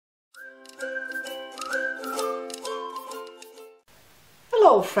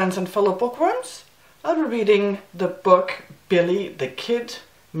Hello friends and fellow bookworms. I'll be reading the book Billy the Kid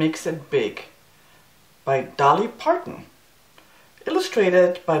Makes It Big by Dolly Parton,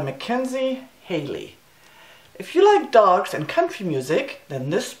 illustrated by Mackenzie Haley. If you like dogs and country music, then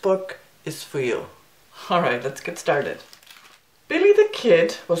this book is for you. Alright, let's get started. Billy the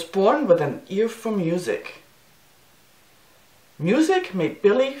Kid was born with an ear for music. Music made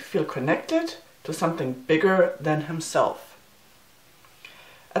Billy feel connected to something bigger than himself.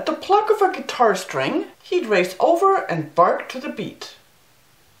 At the pluck of a guitar string, he'd race over and bark to the beat.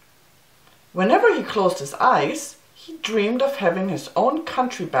 Whenever he closed his eyes, he dreamed of having his own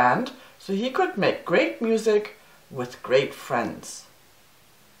country band so he could make great music with great friends.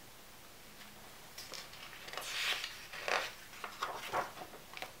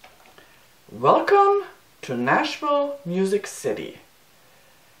 Welcome to Nashville, Music City.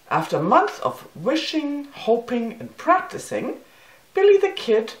 After months of wishing, hoping, and practicing, Billy the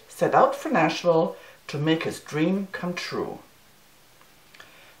Kid set out for Nashville to make his dream come true.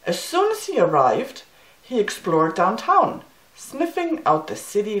 As soon as he arrived, he explored downtown, sniffing out the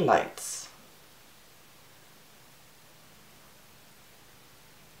city lights.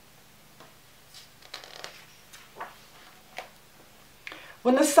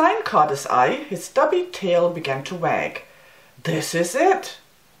 When the sign caught his eye, his stubby tail began to wag. This is it!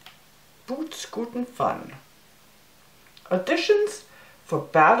 Boot scootin' fun. Auditions for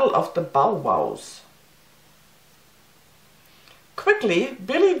Battle of the Bow Wows. Quickly,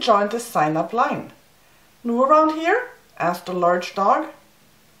 Billy joined the sign-up line. New around here? Asked the large dog.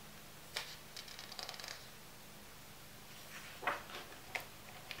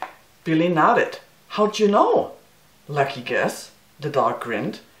 Billy nodded. How'd you know? Lucky guess, the dog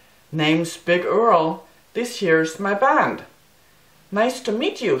grinned. Name's Big Earl. This here's my band. Nice to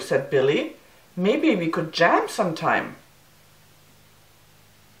meet you, said Billy. Maybe we could jam sometime.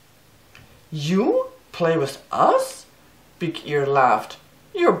 You play with us? Big Ear laughed.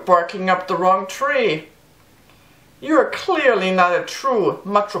 You're barking up the wrong tree. You're clearly not a true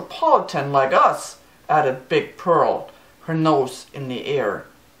metropolitan like us, added Big Pearl, her nose in the air.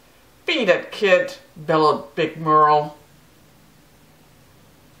 Beat it, kid, bellowed Big Merle.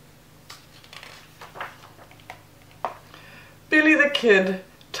 Billy the Kid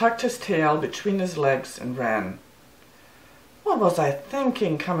tucked his tail between his legs and ran. What was I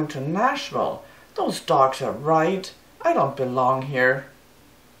thinking coming to Nashville? Those dogs are right. I don't belong here.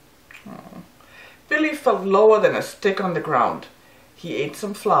 Oh. Billy felt lower than a stick on the ground. He ate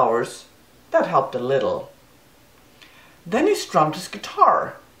some flowers. That helped a little. Then he strummed his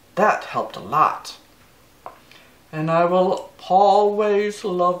guitar. That helped a lot. And I will always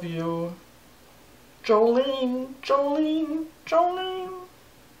love you. Jolene, Jolene, Jolene.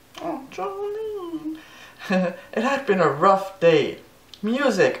 Oh, Jolene. It had been a rough day.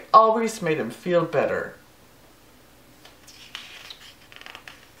 Music always made him feel better.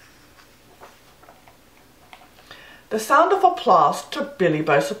 The sound of applause took Billy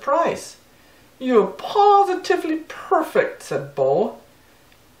by surprise. You're positively perfect, said Bo.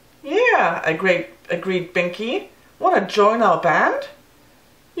 Yeah, agreed Binky. Want to join our band?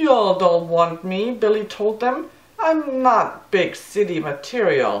 Y'all don't want me, Billy told them. I'm not big city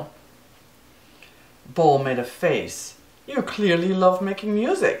material. Bo made a face. You clearly love making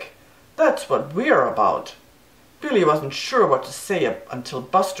music. That's what we're about. Billy wasn't sure what to say until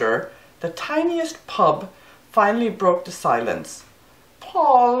Buster, the tiniest pub, finally broke the silence.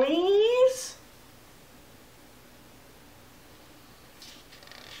 Please?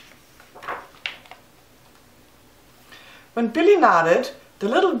 When Billy nodded, the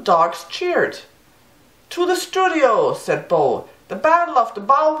little dogs cheered. To the studio, said Bo. The Battle of the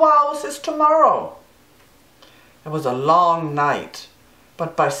Bow Wows is tomorrow. It was a long night,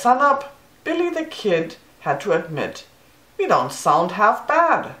 but by sunup, Billy the Kid had to admit, we don't sound half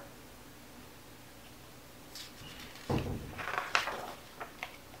bad.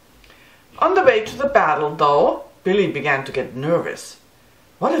 On the way to the battle, though, Billy began to get nervous.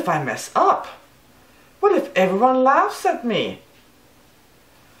 What if I mess up? What if everyone laughs at me?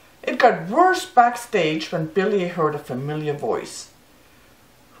 It got worse backstage when Billy heard a familiar voice.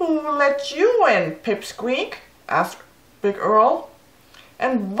 Who let you in, Pipsqueak? Asked Big Earl.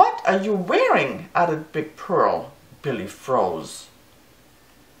 And what are you wearing? Added Big Pearl. Billy froze.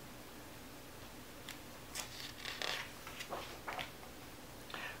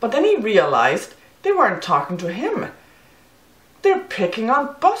 But then he realized they weren't talking to him. They're picking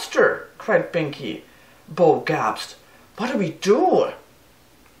on Buster, cried Binky. Bo gasped. What do we do?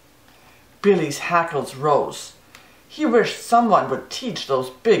 Billy's hackles rose. He wished someone would teach those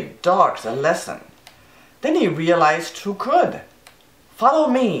big dogs a lesson. Then he realized who could. "Follow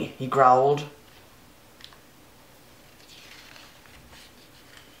me," he growled.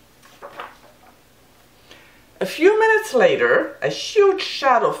 A few minutes later, a huge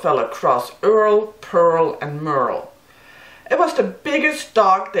shadow fell across Earl, Pearl, and Merle. It was the biggest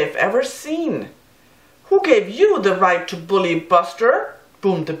dog they've ever seen. "Who gave you the right to bully Buster?"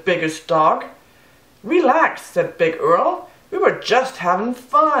 boomed the biggest dog. "Relax," said Big Earl. "We were just having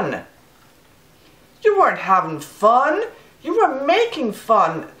fun." "You weren't having fun. You were making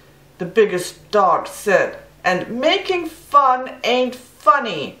fun," the biggest dog said. "And making fun ain't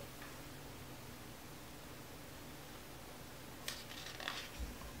funny."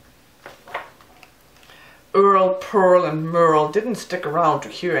 Earl, Pearl, and Merle didn't stick around to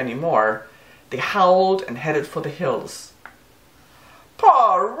hear any more. They howled and headed for the hills.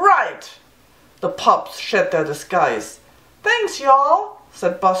 "All right!" The pups shed their disguise. "Thanks, y'all,"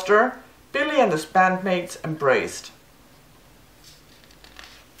 said Buster. Billy and his bandmates embraced.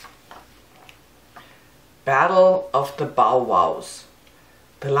 Battle of the Bow Wows.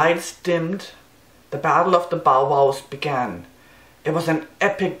 The lights dimmed. The Battle of the Bow Wows began. It was an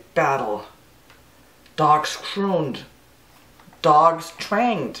epic battle. Dogs crooned. Dogs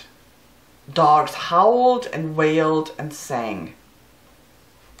twanged. Dogs howled and wailed and sang.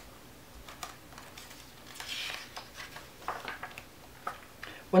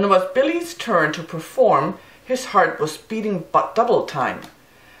 When it was Billy's turn to perform, his heart was beating double time.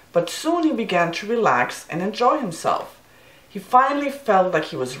 But soon he began to relax and enjoy himself. He finally felt like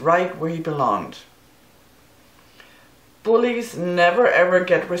he was right where he belonged. Bullies never ever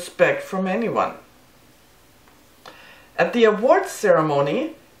get respect from anyone. At the awards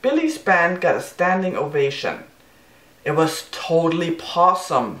ceremony, Billy's band got a standing ovation. It was totally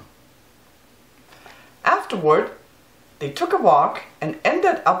pawsome. Afterward, they took a walk and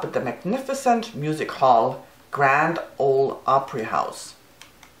ended up at the magnificent music hall, Grand Ole Opry House.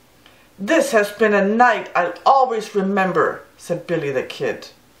 "This has been a night I'll always remember," said Billy the Kid.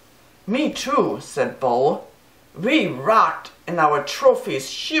 "Me too," said Bo. "We rocked and our trophy's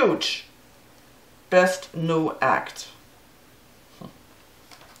huge." Best New Act.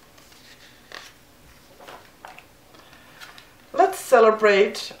 Let's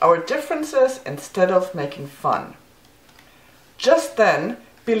celebrate our differences instead of making fun. Just then,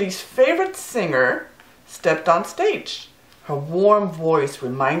 Billy's favorite singer stepped on stage. Her warm voice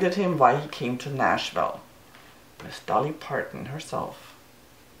reminded him why he came to Nashville. Miss Dolly Parton herself.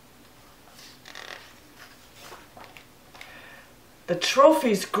 "The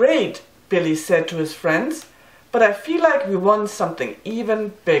trophy's great," Billy said to his friends, "but I feel like we won something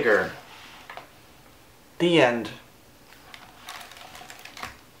even bigger." The end.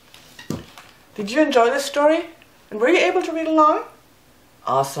 Did you enjoy this story? And were you able to read along?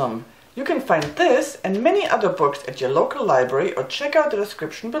 Awesome! You can find this and many other books at your local library or check out the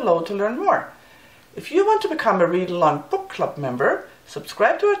description below to learn more. If you want to become a Read Along Book Club member,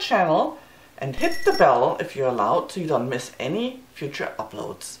 subscribe to our channel and hit the bell if you're allowed so you don't miss any future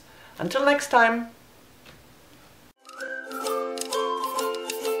uploads. Until next time!